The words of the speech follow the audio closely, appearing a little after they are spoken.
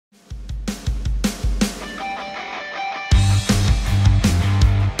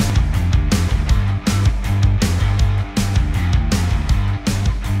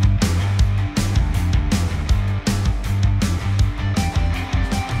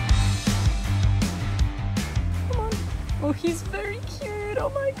Oh, he's very cute. Oh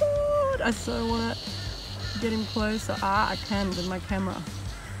my god. I so want to get him closer. I can with my camera.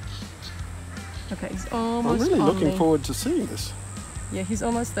 Okay, he's almost I'm really on looking me. forward to seeing this. Yeah, he's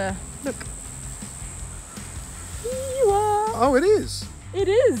almost there. Look. You are. Oh, it is. It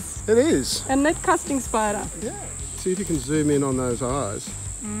is. It is. A net casting spider. Yeah. See if you can zoom in on those eyes.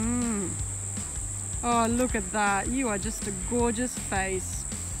 Oh, look at that. You are just a gorgeous face.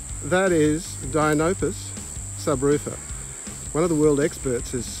 That is Dinopus subrufa. One of the world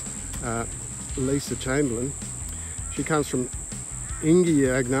experts is Lisa Chamberlain. She comes from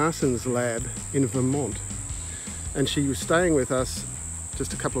Ingi Agnarsson's lab in Vermont. And she was staying with us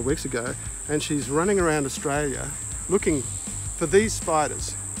just a couple of weeks ago, and she's running around Australia looking for these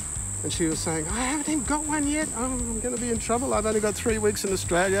spiders. And she was saying, I haven't even got one yet. Oh, I'm going to be in trouble. I've only got 3 weeks in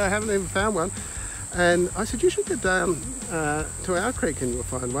Australia. I haven't even found one. And I said, you should get down to our creek and you'll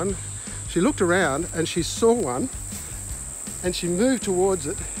find one. She looked around and she saw one, and she moved towards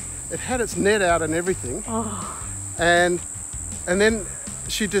it. It had its net out and everything. Oh. And then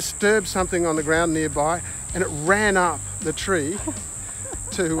she disturbed something on the ground nearby, and it ran up the tree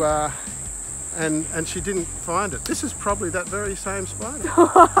to, and she didn't find it. This is probably that very same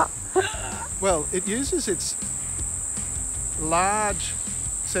spider. Well, it uses its large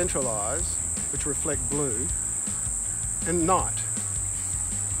central eyes, which reflect blue, at night.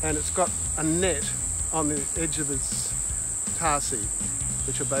 And it's got a net on the edge of its tarsi,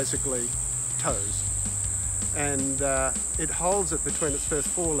 which are basically toes. And it holds it between its first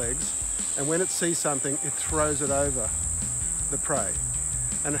forelegs, and when it sees something, it throws it over the prey.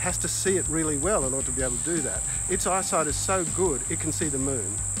 And it has to see it really well in order to be able to do that. Its eyesight is so good, it can see the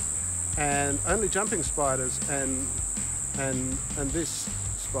moon. And only jumping spiders and this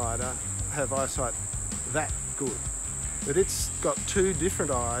spider have eyesight that good. But it's got 2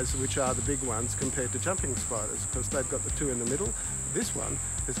 different eyes, which are the big ones compared to jumping spiders, because they've got the 2 in the middle. This one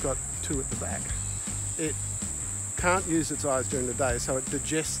has got 2 at the back. It can't use its eyes during the day, so it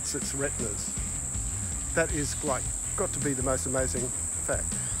digests its retinas. That is like got to be the most amazing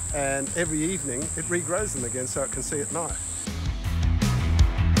fact. And every evening it regrows them again so it can see at night.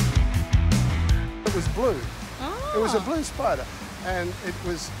 It was blue. Oh. It was a blue spider, and it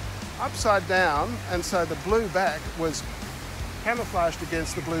was upside down, and so the blue back was camouflaged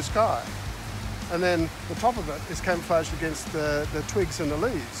against the blue sky. And then the top of it is camouflaged against the twigs and the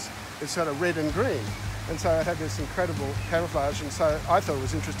leaves. It's sort of red and green. And so it had this incredible camouflage, and so I thought it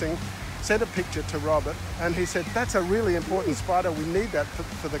was interesting. Sent a picture to Robert, and he said, that's a really important spider, we need that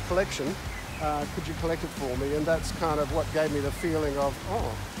for the collection. Could you collect it for me? And that's kind of what gave me the feeling of,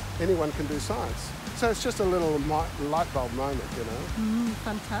 oh, anyone can do science. So it's just a little light bulb moment, you know.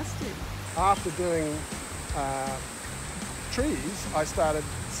 Fantastic. After doing trees, I started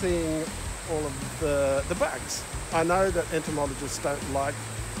seeing all of the bugs. I know that entomologists don't like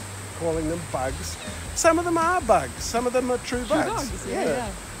calling them bugs. Some of them are bugs, some of them are true bugs. Yeah.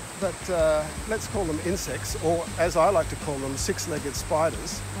 But let's call them insects, or as I like to call them, 6-legged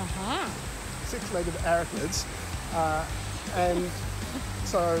spiders. 6-legged arachnids. And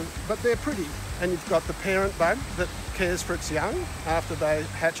so, but they're pretty. And you've got the parent bug that cares for its young after they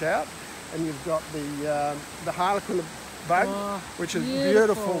hatch out. And you've got the harlequin bug, which is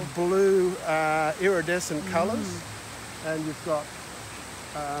beautiful blue iridescent colours. And you've got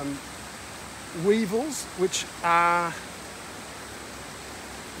weevils, which are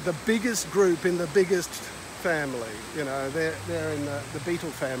the biggest group in the biggest family. You know, they're in the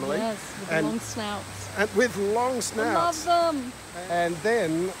beetle family. Yes, with long snouts. And with long snouts. I love them. And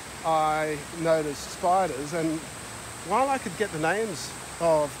then I noticed spiders, and while I could get the names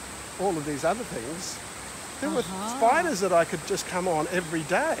of all of these other things, there were spiders that I could just come on every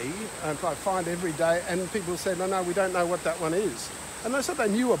day, and I find every day, and people said, no, we don't know what that one is. And they said they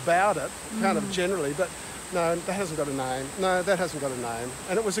knew about it, kind of generally, but no, that hasn't got a name. No, that hasn't got a name.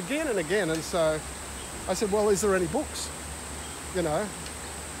 And it was again and again, and so I said, well, is there any books? You know,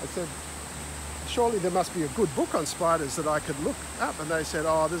 I said, surely there must be a good book on spiders that I could look up. And they said,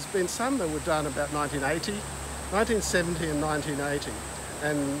 oh, there's been some that were done about 1980, 1970 and 1980.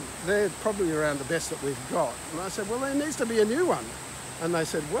 And they're probably around the best that we've got. And I said, well, there needs to be a new one. And they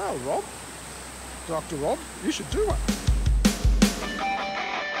said, well, Rob, Dr. Rob, you should do one.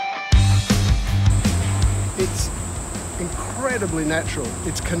 It's incredibly natural.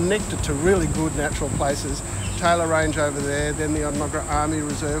 It's connected to really good natural places. Taylor Range over there, then the Onondaga Army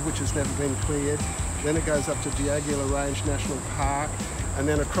Reserve, which has never been cleared. Then it goes up to Diagula Range National Park, and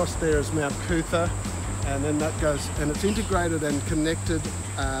then across there is Mount Cootha, and then that goes, and it's integrated and connected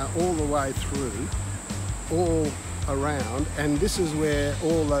all the way through, all around, and this is where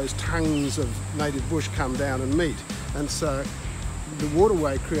all those tongues of native bush come down and meet. And so the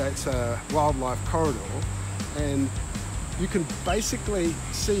waterway creates a wildlife corridor, and you can basically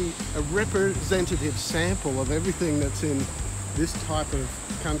see a representative sample of everything that's in this type of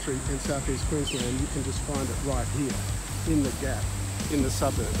country in southeast Queensland. You can just find it right here in the gap, in the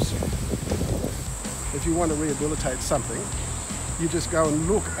suburbs. If you want to rehabilitate something, you just go and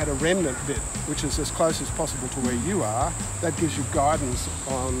look at a remnant bit, which is as close as possible to where you are. That gives you guidance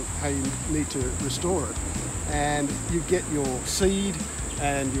on how you need to restore it. And you get your seed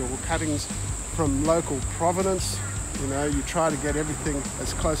and your cuttings from local provenance. You know, you try to get everything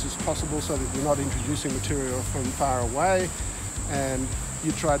as close as possible so that you're not introducing material from far away. And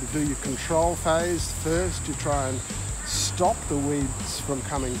you try to do your control phase first. You try and stop the weeds from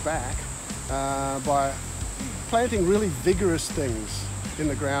coming back by planting really vigorous things in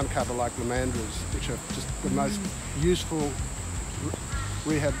the ground cover, like lamandras, which are just the most useful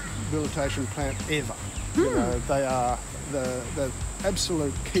rehabilitation plant ever. You know, they are the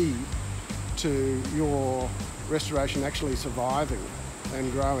absolute key to your restoration actually surviving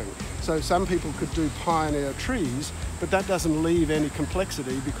and growing. So some people could do pioneer trees, but that doesn't leave any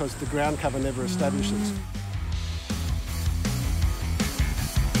complexity because the ground cover never establishes.